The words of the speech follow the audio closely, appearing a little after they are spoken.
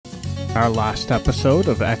Our last episode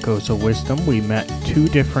of Echoes of Wisdom, we met two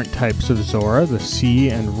different types of Zora, the sea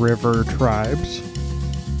and river tribes.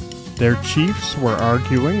 Their chiefs were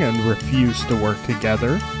arguing and refused to work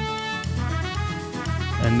together.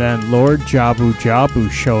 And then Lord Jabu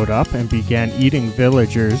Jabu showed up and began eating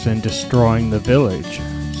villagers and destroying the village.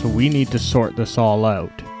 So we need to sort this all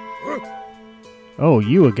out. Oh,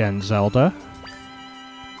 you again, Zelda.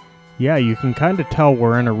 Yeah, you can kind of tell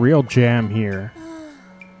we're in a real jam here.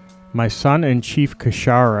 My son and Chief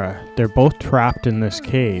Kashara, they're both trapped in this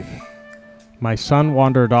cave. My son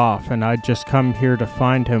wandered off and I'd just come here to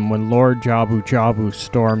find him when Lord Jabu Jabu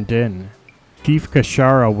stormed in. Chief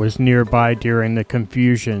Kashara was nearby during the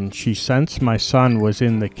confusion. She sensed my son was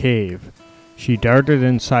in the cave. She darted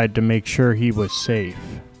inside to make sure he was safe.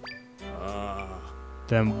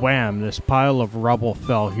 Then wham, this pile of rubble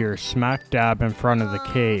fell here smack dab in front of the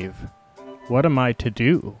cave. What am I to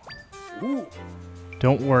do?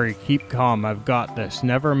 Don't worry, keep calm, I've got this.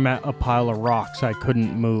 Never met a pile of rocks I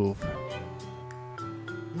couldn't move.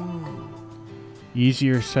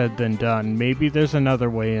 Easier said than done. Maybe there's another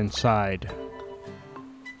way inside.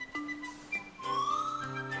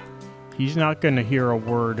 He's not gonna hear a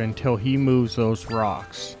word until he moves those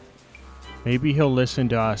rocks. Maybe he'll listen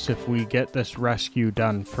to us if we get this rescue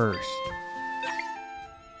done first.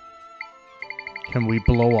 Can we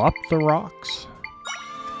blow up the rocks?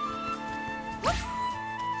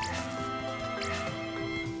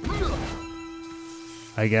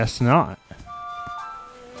 I guess not.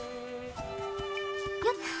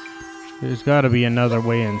 There's gotta be another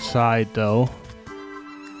way inside, though.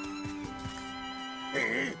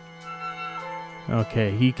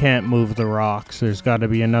 Okay, he can't move the rocks. There's gotta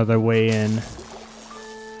be another way in.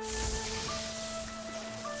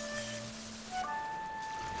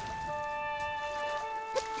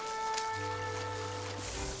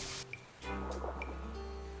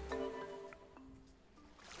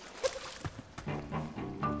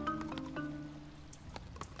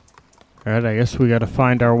 Alright, I guess we gotta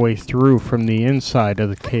find our way through from the inside of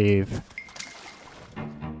the cave.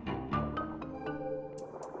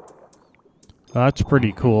 Well, that's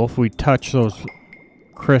pretty cool. If we touch those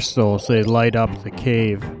crystals, they light up the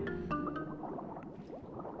cave.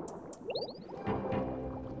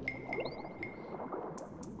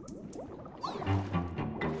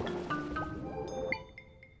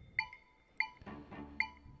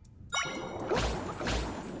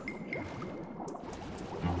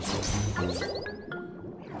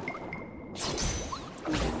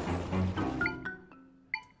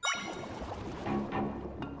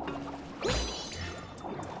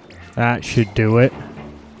 That should do it.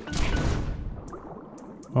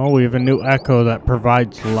 Oh, we have a new echo that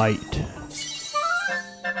provides light.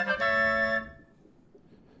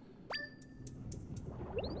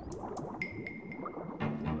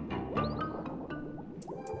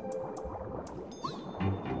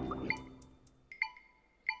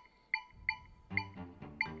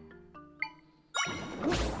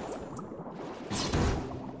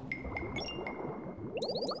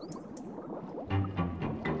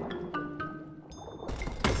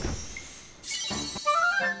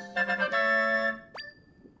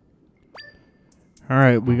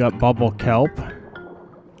 Alright, we got bubble kelp.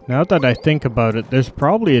 Now that I think about it, there's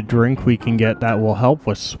probably a drink we can get that will help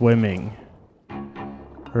with swimming.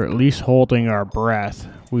 Or at least holding our breath.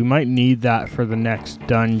 We might need that for the next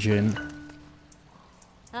dungeon.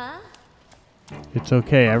 Huh? It's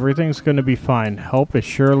okay, everything's gonna be fine. Help is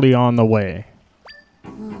surely on the way.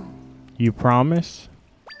 You promise?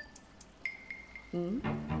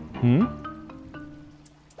 Hmm?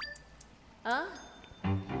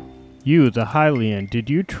 You, the Hylian, did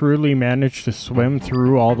you truly manage to swim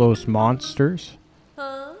through all those monsters?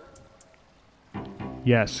 Huh?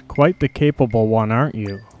 Yes, quite the capable one, aren't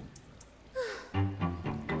you?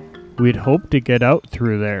 We'd hoped to get out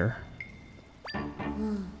through there.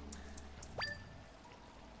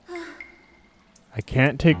 I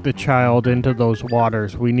can't take the child into those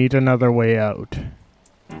waters. We need another way out.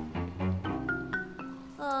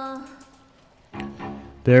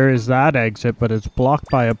 There is that exit, but it's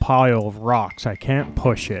blocked by a pile of rocks. I can't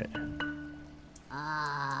push it.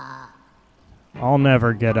 I'll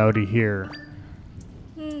never get out of here.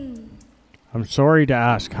 I'm sorry to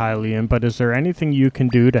ask, Hylian, but is there anything you can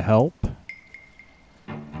do to help?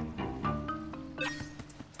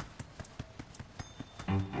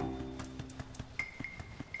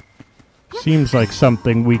 Seems like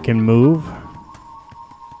something we can move.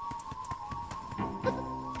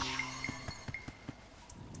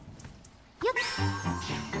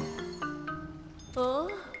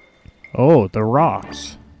 Oh, the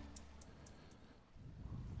rocks.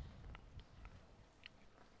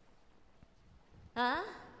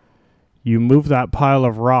 You move that pile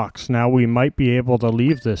of rocks, now we might be able to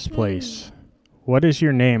leave this place. What is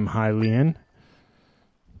your name, Hylian?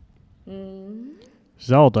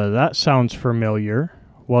 Zelda, that sounds familiar.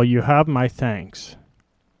 Well, you have my thanks.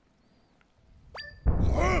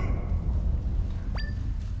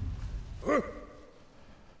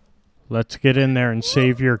 Let's get in there and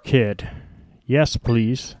save your kid. Yes,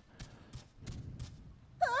 please.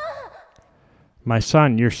 My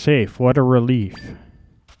son, you're safe. What a relief.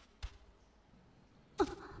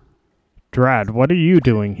 Drad, what are you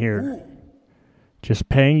doing here? Just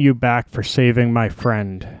paying you back for saving my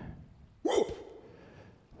friend.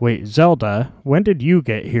 Wait, Zelda, when did you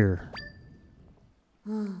get here?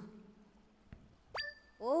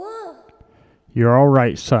 You're all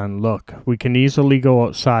right, son. Look, we can easily go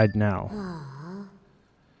outside now.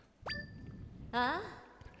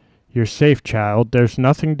 You're safe, child. There's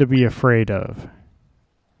nothing to be afraid of.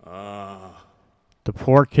 The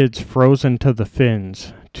poor kid's frozen to the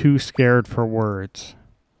fins, too scared for words.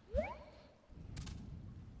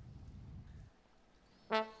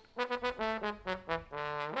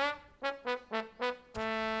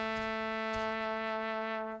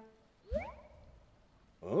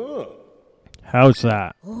 How's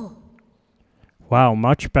that? Wow,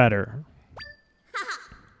 much better.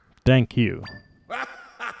 Thank you.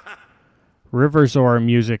 River Zora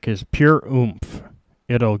music is pure oomph.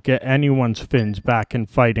 It'll get anyone's fins back in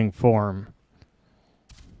fighting form.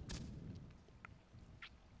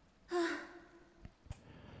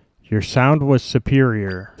 Your sound was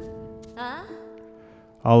superior.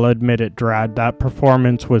 I'll admit it, Drad, that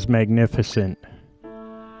performance was magnificent.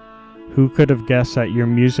 Who could have guessed that your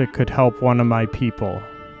music could help one of my people?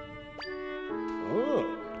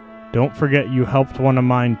 Don't forget you helped one of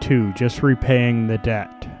mine too, just repaying the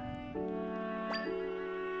debt.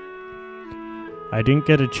 I didn't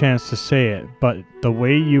get a chance to say it, but the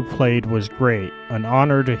way you played was great. An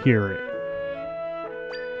honor to hear it.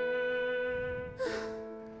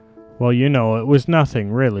 Well, you know, it was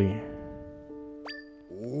nothing, really.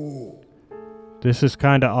 This is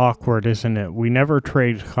kinda awkward, isn't it? We never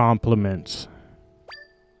trade compliments.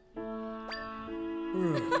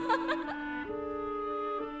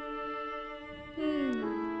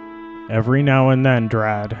 Every now and then,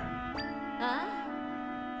 Drad.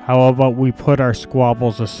 How about we put our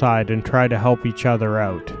squabbles aside and try to help each other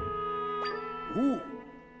out?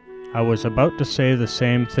 I was about to say the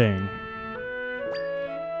same thing.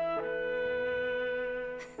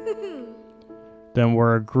 Then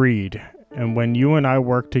we're agreed, and when you and I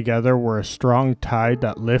work together, we're a strong tide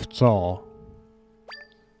that lifts all.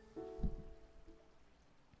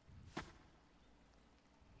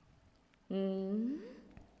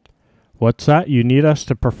 What's that? You need us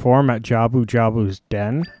to perform at Jabu Jabu's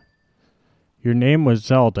den? Your name was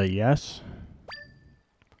Zelda, yes?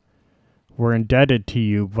 We're indebted to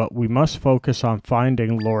you, but we must focus on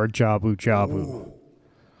finding Lord Jabu Jabu.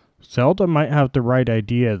 Zelda might have the right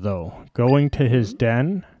idea, though. Going to his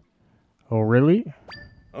den? Oh, really?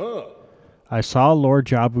 I saw Lord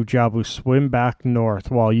Jabu Jabu swim back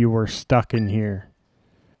north while you were stuck in here.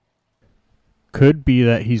 Could be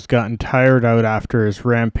that he's gotten tired out after his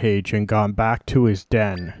rampage and gone back to his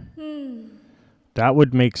den. That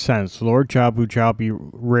would make sense. Lord Jabu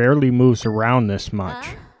Jabu rarely moves around this much.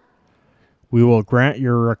 We will grant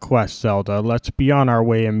your request, Zelda. Let's be on our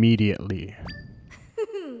way immediately.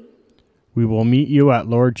 We will meet you at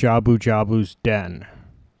Lord Jabu Jabu's den.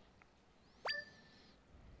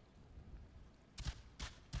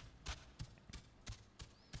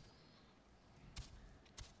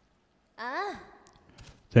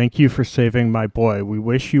 Thank you for saving my boy. We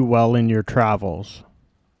wish you well in your travels.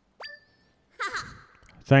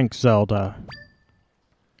 Thanks, Zelda.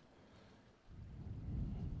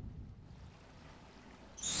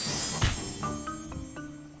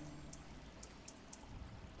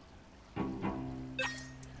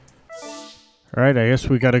 Alright, I guess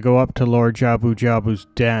we gotta go up to Lord Jabu Jabu's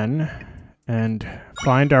den and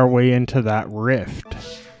find our way into that rift.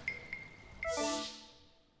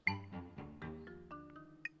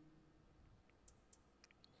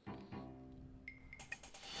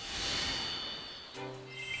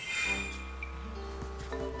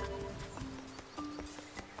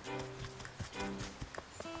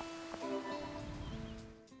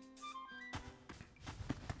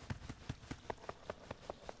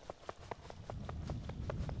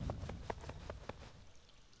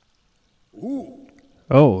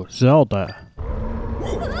 Oh, Zelda.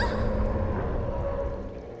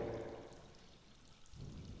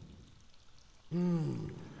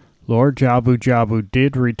 Lord Jabu Jabu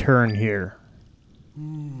did return here.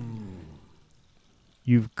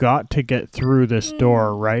 You've got to get through this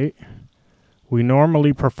door, right? We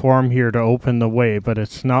normally perform here to open the way, but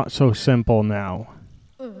it's not so simple now.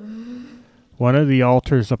 One of the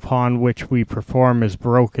altars upon which we perform is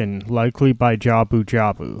broken, likely by Jabu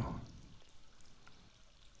Jabu.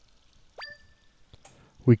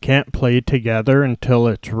 We can't play together until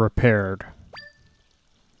it's repaired.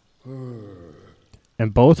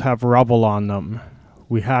 And both have rubble on them.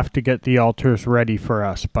 We have to get the altars ready for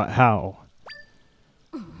us, but how?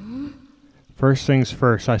 First things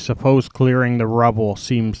first, I suppose clearing the rubble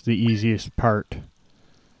seems the easiest part.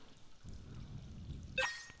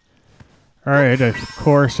 Alright, of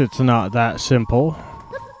course it's not that simple.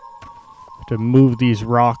 To move these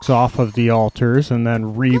rocks off of the altars and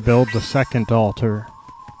then rebuild the second altar.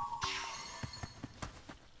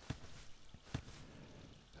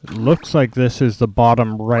 It looks like this is the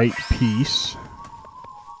bottom right piece.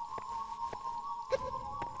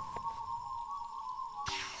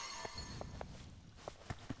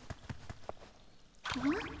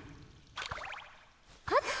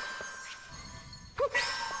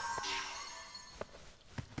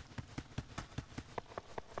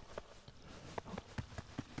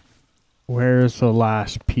 Where's the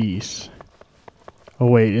last piece? Oh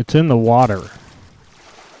wait, it's in the water.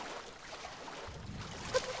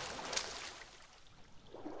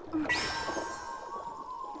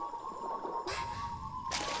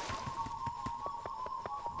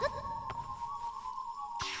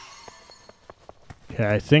 Okay,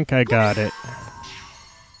 I think I got it.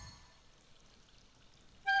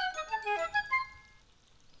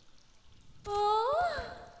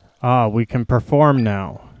 Ah, we can perform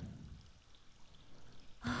now.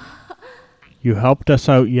 You helped us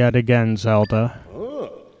out yet again, Zelda.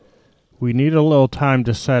 We need a little time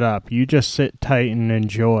to set up. You just sit tight and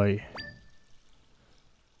enjoy.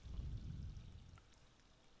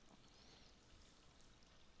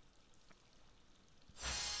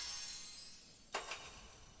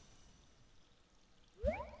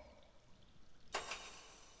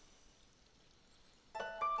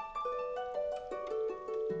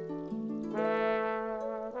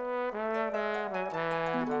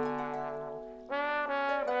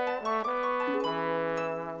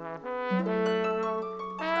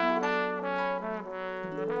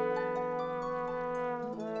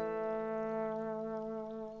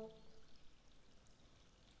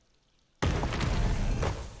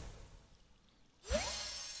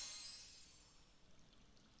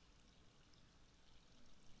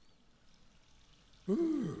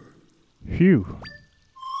 Phew.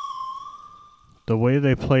 The way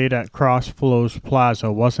they played at Crossflows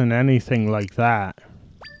Plaza wasn't anything like that.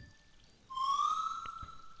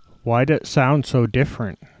 Why'd it sound so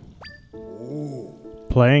different?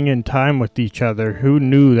 Playing in time with each other, who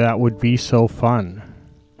knew that would be so fun?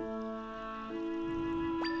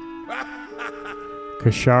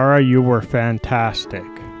 Kashara, you were fantastic.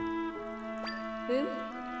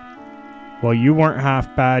 Well, you weren't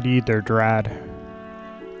half bad either, Drad.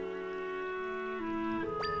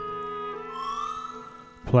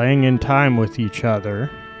 Playing in time with each other.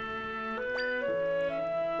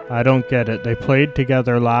 I don't get it. They played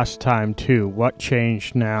together last time too. What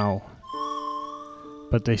changed now?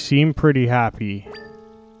 But they seem pretty happy.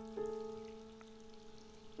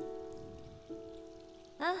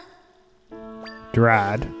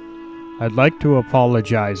 Drad, I'd like to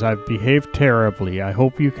apologize. I've behaved terribly. I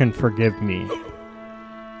hope you can forgive me.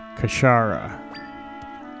 Kashara.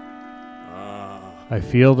 I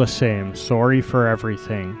feel the same. Sorry for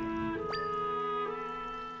everything.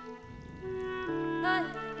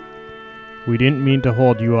 We didn't mean to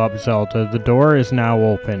hold you up, Zelda. The door is now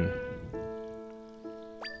open.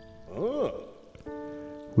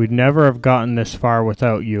 We'd never have gotten this far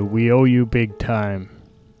without you. We owe you big time.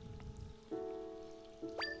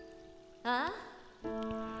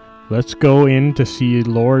 Let's go in to see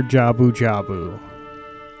Lord Jabu Jabu.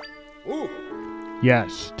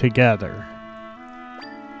 Yes, together.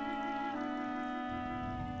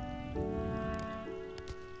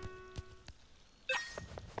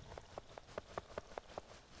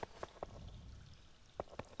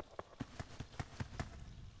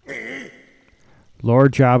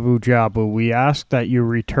 Lord Jabu Jabu, we ask that you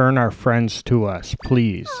return our friends to us,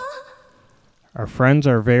 please. Our friends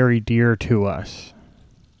are very dear to us.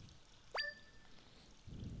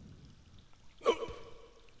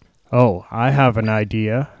 Oh, I have an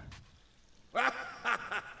idea.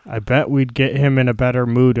 I bet we'd get him in a better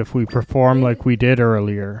mood if we perform like we did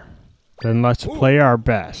earlier. Then let's play our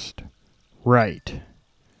best. Right.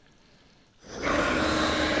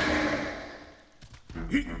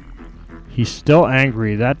 He's still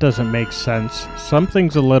angry. That doesn't make sense.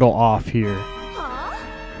 Something's a little off here.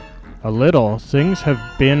 A little. Things have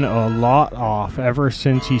been a lot off ever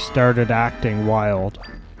since he started acting wild.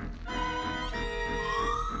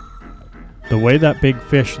 The way that big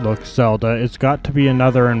fish looks, Zelda, it's got to be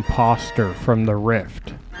another imposter from the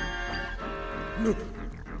rift.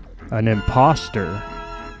 An imposter?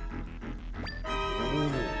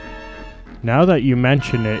 Now that you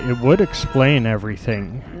mention it, it would explain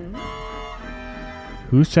everything.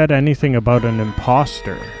 Who said anything about an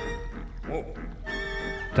imposter?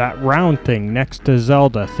 That round thing next to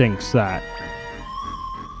Zelda thinks that.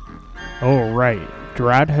 Oh right,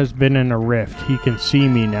 Drad has been in a rift. He can see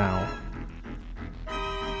me now.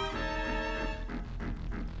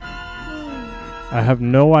 I have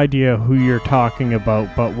no idea who you're talking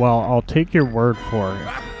about, but well, I'll take your word for it.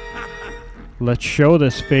 Let's show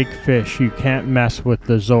this fake fish you can't mess with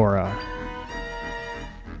the Zora.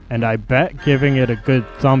 And I bet giving it a good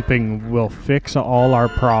thumping will fix all our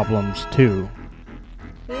problems too.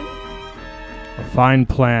 A fine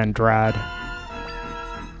plan, Drad.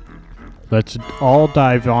 Let's all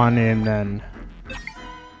dive on in then.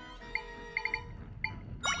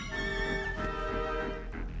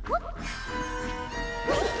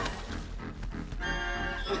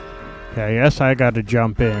 Okay, I guess I gotta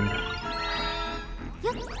jump in.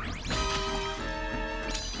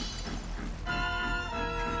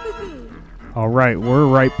 Alright, we're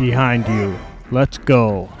right behind you. Let's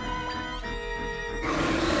go.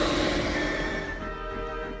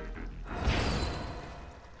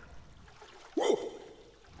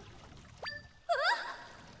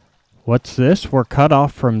 What's this? We're cut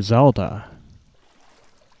off from Zelda.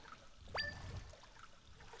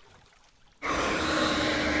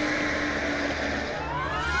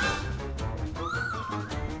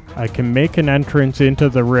 I can make an entrance into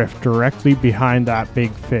the rift directly behind that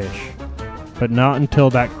big fish, but not until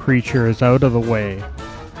that creature is out of the way.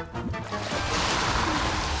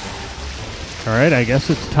 Alright, I guess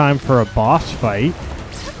it's time for a boss fight.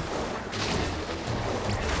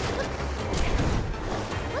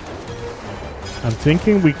 I'm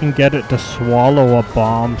thinking we can get it to swallow a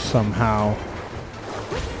bomb somehow.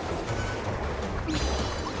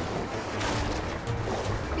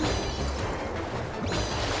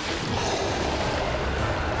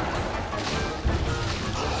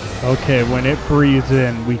 Okay, when it breathes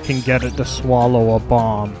in, we can get it to swallow a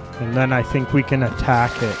bomb. And then I think we can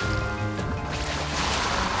attack it.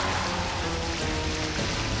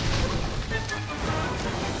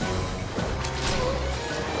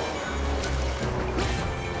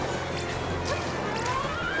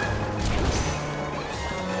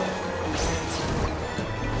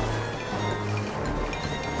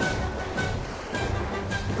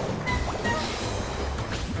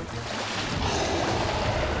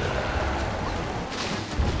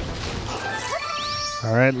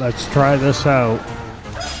 Alright, let's try this out.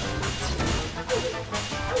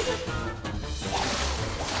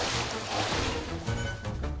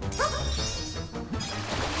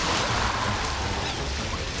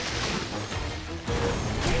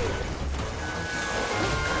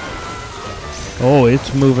 Oh,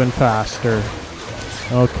 it's moving faster.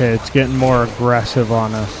 Okay, it's getting more aggressive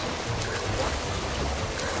on us.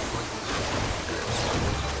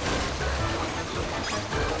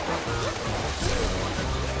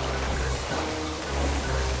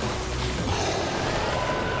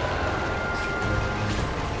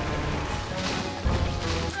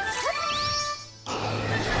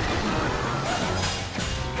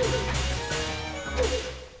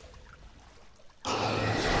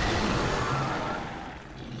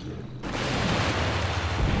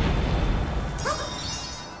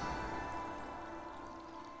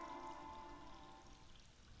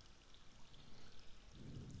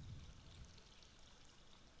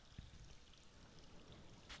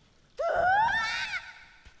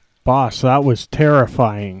 Boss, that was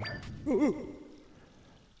terrifying.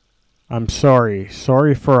 I'm sorry.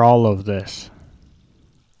 Sorry for all of this.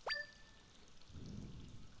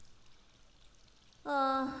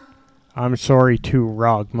 I'm sorry too,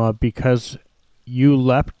 Rogma, because you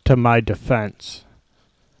leapt to my defense.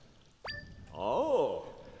 Oh.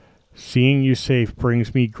 Seeing you safe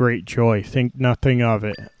brings me great joy. Think nothing of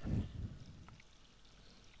it.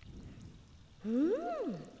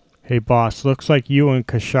 Hey boss, looks like you and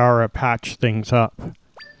Kashara patched things up.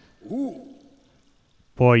 Ooh.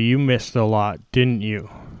 Boy, you missed a lot, didn't you?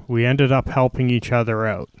 We ended up helping each other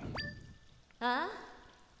out. Huh?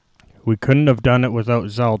 We couldn't have done it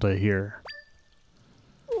without Zelda here.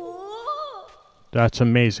 Whoa. That's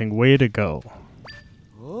amazing. Way to go.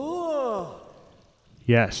 Oh.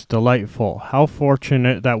 Yes, delightful. How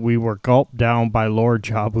fortunate that we were gulped down by Lord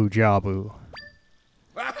Jabu Jabu.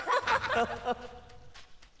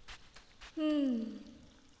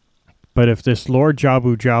 But if this Lord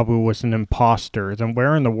Jabu Jabu was an imposter, then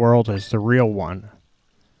where in the world is the real one?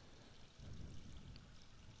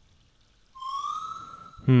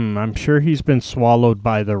 I'm sure he's been swallowed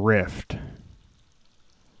by the rift.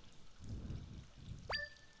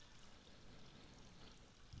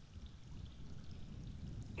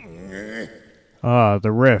 Ah,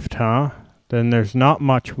 the rift, huh? Then there's not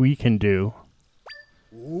much we can do.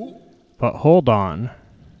 But hold on.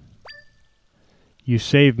 You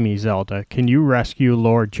saved me, Zelda. Can you rescue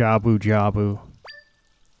Lord Jabu Jabu?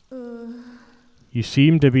 You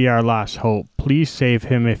seem to be our last hope. Please save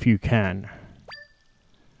him if you can.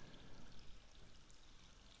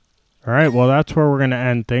 Alright, well that's where we're going to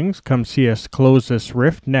end things. Come see us close this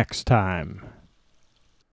rift next time.